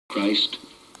Christ,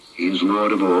 he is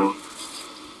Lord of all.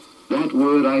 That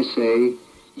word I say,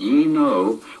 ye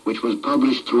know, which was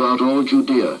published throughout all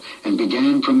Judea, and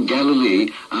began from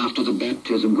Galilee after the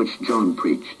baptism which John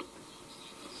preached.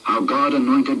 How God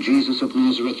anointed Jesus of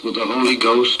Nazareth with the Holy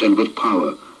Ghost and with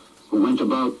power, who went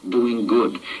about doing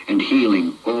good and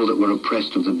healing all that were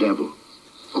oppressed of the devil,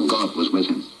 for God was with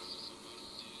him.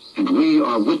 And we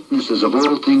are witnesses of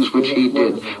all things which he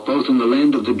did, both in the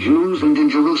land of the Jews and in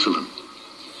Jerusalem,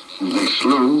 whom they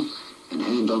slew and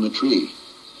hanged on a tree.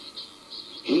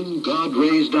 Him God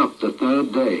raised up the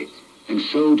third day, and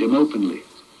showed him openly,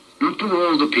 not to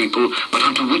all the people, but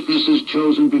unto witnesses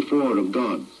chosen before of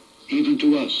God, even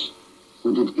to us,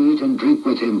 who did eat and drink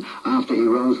with him after he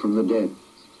rose from the dead.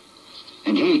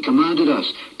 And he commanded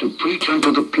us to preach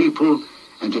unto the people,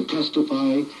 and to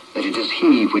testify that it is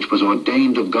he which was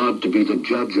ordained of God to be the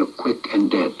judge of quick and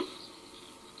dead.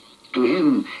 To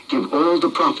him give all the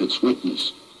prophets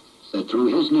witness, that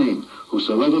through his name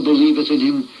whosoever believeth in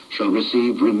him shall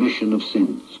receive remission of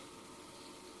sins.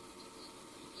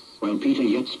 While Peter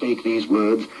yet spake these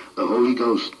words, the Holy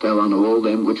Ghost fell on all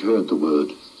them which heard the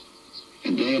word.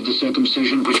 And they of the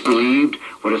circumcision which believed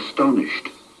were astonished,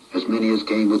 as many as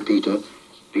came with Peter,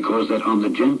 because that on the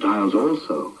Gentiles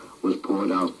also was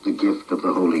poured out the gift of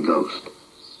the Holy Ghost.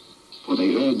 For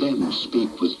they heard them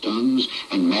speak with tongues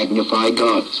and magnify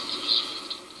God.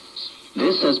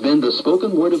 This has been the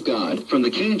spoken word of God from the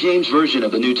King James Version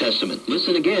of the New Testament.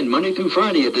 Listen again Monday through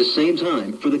Friday at this same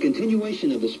time for the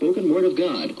continuation of the spoken word of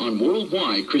God on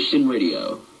Worldwide Christian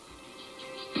Radio.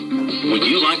 Would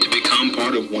you like to become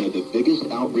part of one of the biggest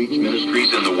outreach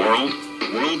ministries in the world?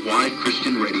 Worldwide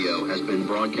Christian Radio has been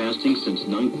broadcasting since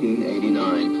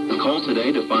 1989. Call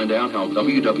today to find out how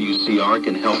WWCR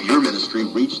can help your ministry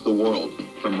reach the world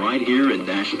from right here in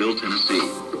Nashville, Tennessee.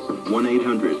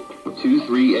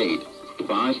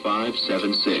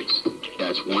 1-800-238-5576.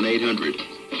 That's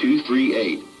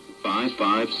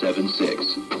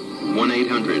 1-800-238-5576.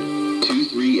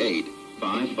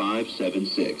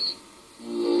 1-800-238-5576.